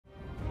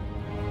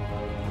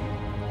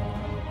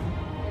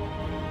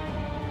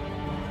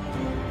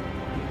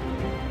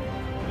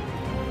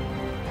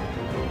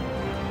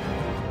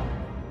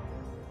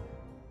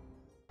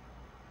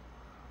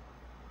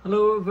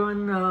Hello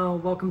everyone,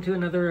 welcome to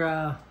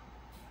another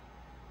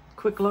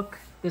quick look.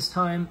 This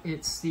time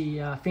it's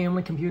the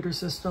family computer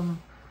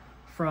system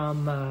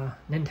from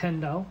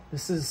Nintendo.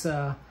 This is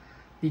the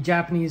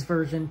Japanese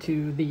version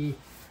to the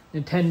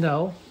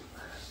Nintendo,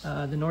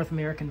 the North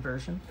American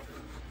version,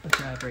 which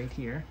I have right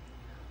here.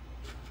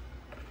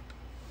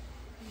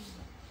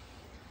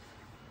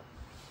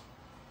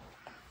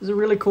 This is a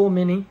really cool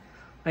mini.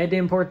 I had to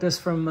import this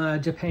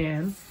from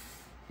Japan.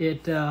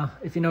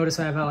 If you notice,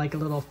 I have like a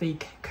little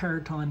fake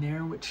cart on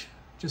there, which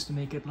just to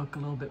make it look a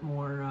little bit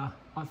more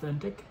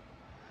authentic.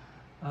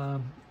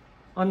 On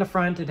the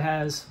front, it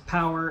has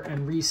power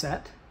and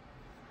reset.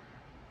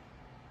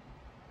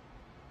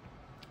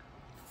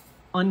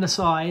 On the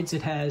sides,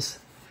 it has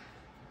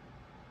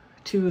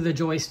two of the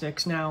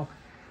joysticks now,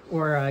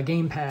 or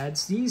game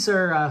pads. These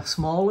are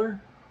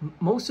smaller.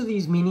 Most of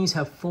these minis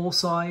have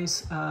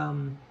full-size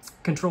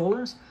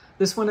controllers.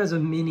 This one has a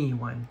mini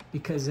one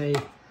because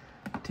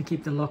to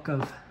keep the look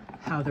of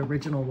how the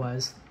original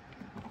was,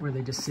 where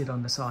they just sit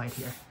on the side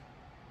here.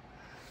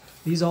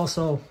 These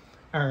also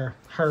are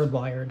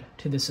hardwired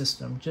to the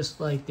system, just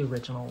like the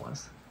original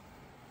was.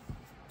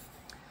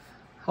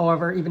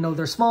 However, even though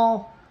they're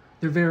small,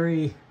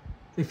 they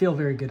feel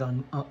very good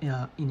on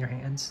in your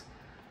hands.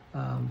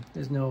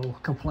 There's no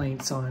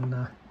complaints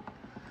on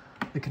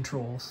the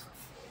controls.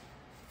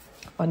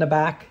 On the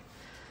back,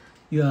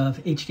 you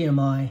have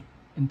HDMI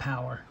and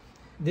power.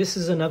 This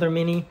is another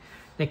mini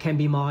that can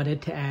be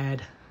modded to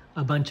add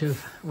a bunch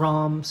of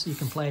ROMs. You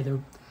can play the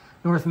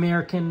North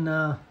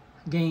American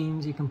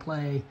games. You can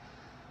play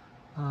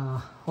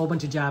a whole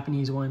bunch of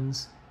Japanese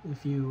ones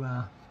if you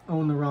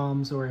own the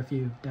ROMs or if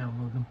you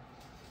download them.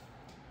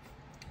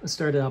 Let's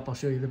start it up. I'll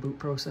show you the boot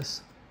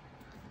process.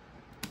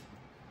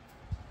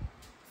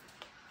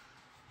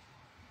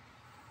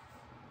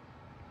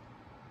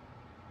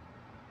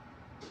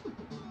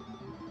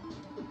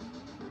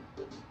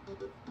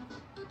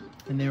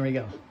 And there we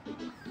go.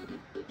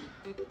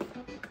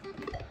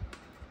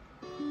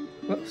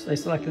 Whoops, I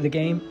selected the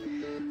game.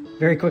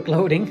 Very quick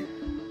loading.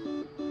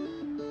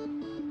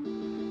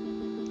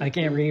 I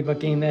can't read what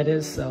game that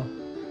is, so.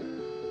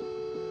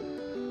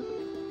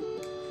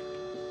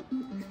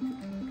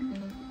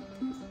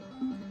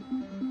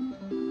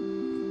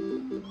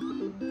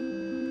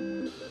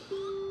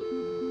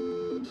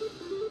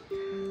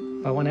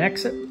 If I want to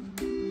exit,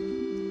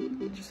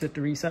 just hit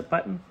the reset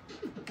button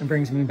and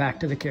brings me back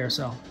to the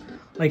carousel.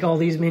 Like all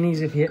these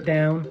minis, if you hit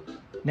down,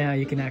 now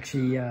you can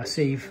actually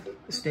save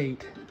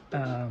state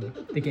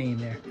the game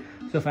there.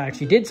 So if I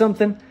actually did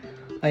something,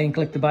 I can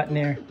click the button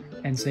there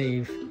and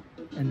save,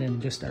 and then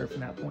just start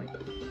from that point.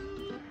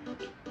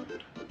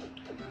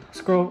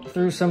 Scroll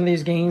through some of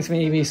these games,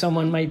 maybe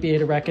someone might be able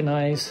to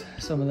recognize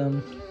some of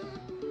them.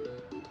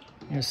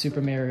 There's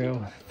Super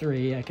Mario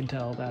 3, I can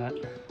tell that.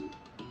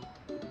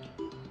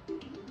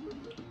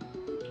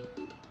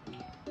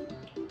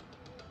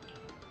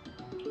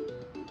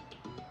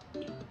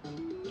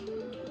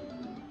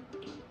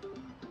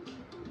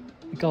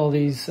 All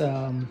these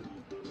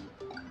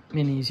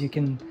minis, you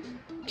can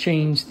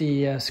change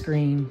the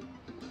screen.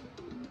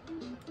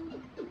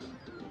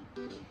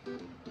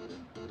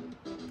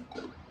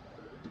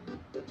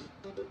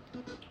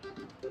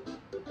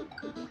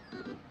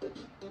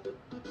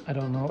 I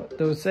don't know what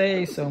those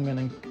say, so I'm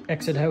gonna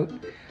exit out.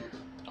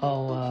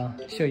 I'll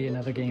show you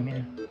another game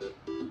here.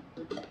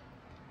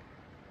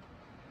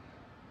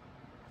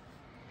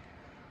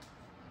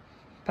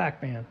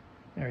 Pac-Man,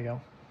 there we go.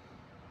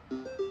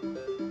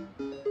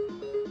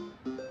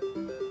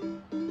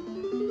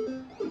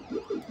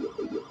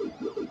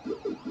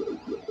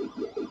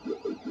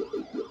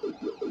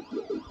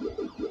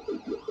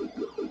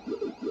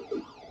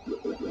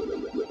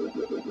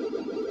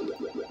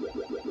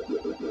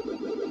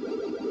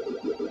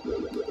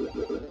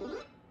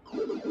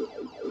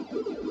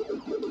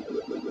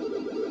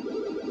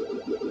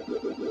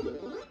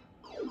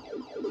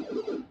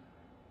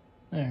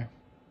 There.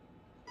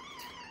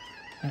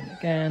 And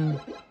again,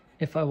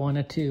 if I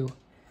wanted to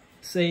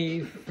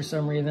save, for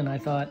some reason I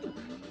thought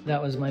that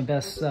was my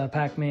best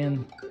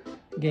Pac-Man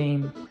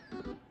game,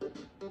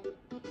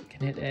 you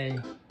can hit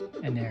A,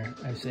 and there,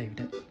 I've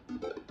saved it.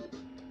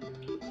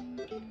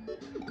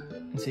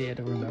 And see, I had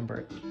to remember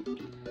it.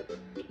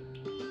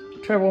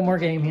 Try one more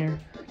game here,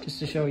 just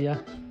to show you.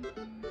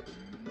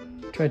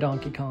 Try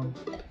Donkey Kong.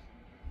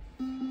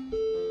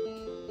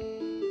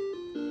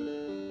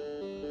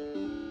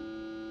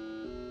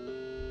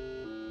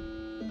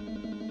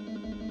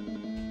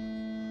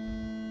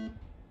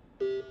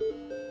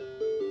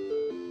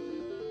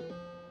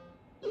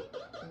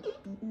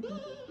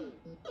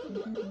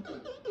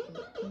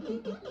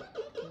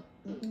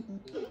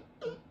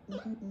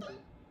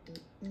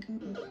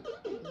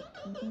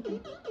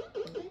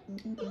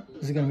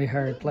 This is going to be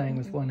hard playing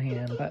with one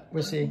hand, but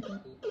we'll see.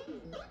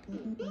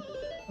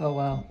 Oh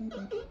wow.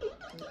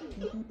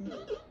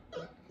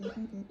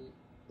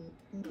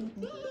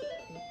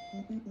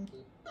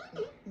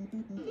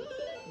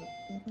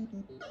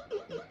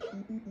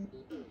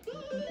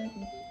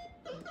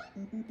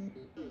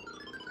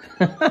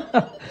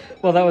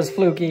 Well, that was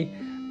fluky.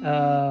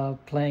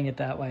 playing it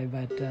that way,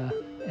 but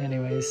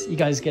anyways, you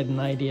guys get an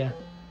idea.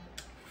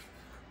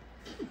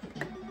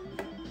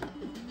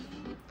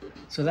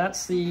 So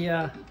that's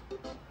the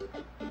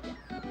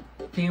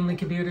family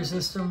computer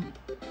system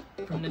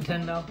from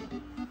Nintendo.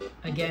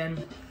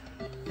 Again,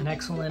 an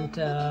excellent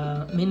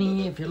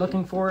mini if you're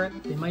looking for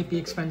it. They might be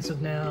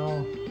expensive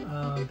now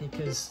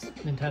because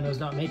Nintendo's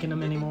not making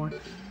them anymore.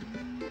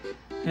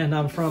 And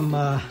I'm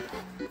from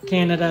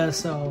Canada,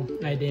 so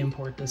I had to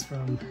import this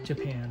from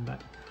Japan,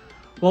 but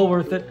well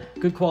worth it.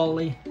 Good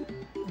quality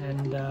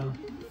and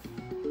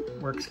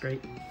works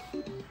great.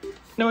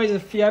 Anyways,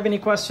 if you have any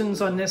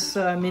questions on this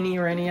mini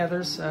or any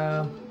others,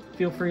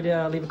 feel free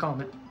to leave a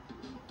comment.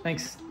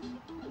 Thanks.